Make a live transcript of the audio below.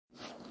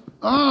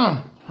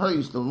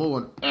Praise the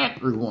Lord,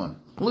 everyone.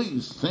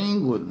 Please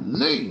sing with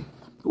me.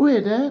 Go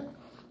ahead, Dad.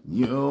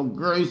 Your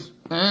grace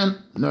and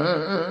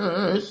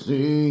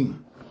mercy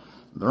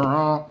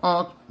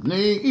brought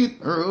me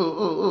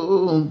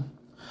through.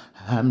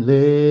 I'm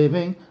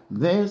living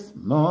this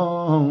moment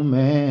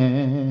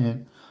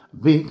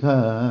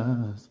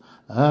because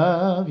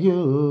of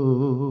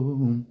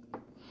you.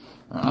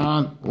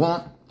 I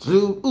want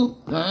to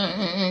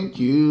thank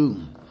you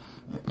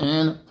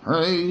and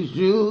praise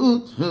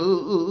you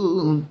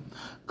too.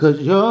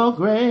 'Cause your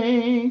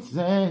grace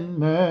and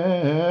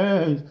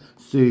mercy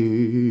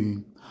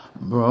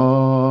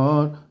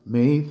brought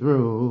me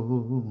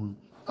through.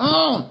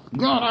 Oh,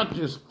 God, I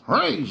just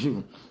praise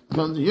you.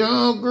 'Cause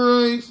your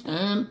grace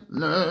and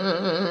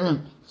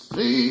mercy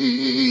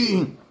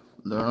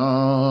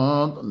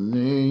brought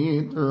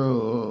me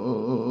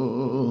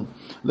through.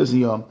 Listen,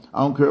 y'all, I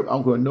don't care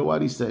what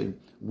nobody say.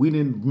 We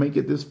didn't make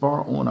it this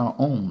far on our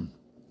own.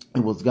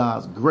 It was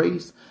God's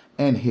grace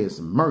and his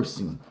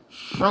mercy.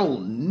 Show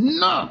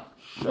enough.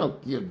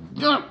 Shuck you,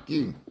 duck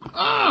you.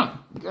 God,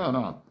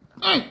 I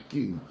thank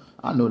you.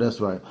 I know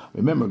that's right.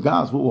 Remember,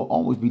 God's will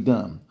always be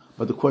done.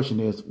 But the question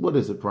is, what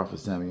is it, Prophet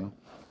Samuel?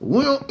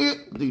 Will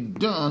it be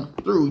done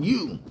through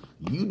you?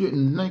 You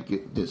didn't make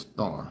it this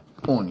far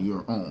on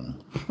your own.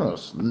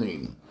 Trust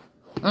me.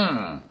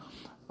 All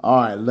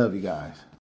right, love you guys.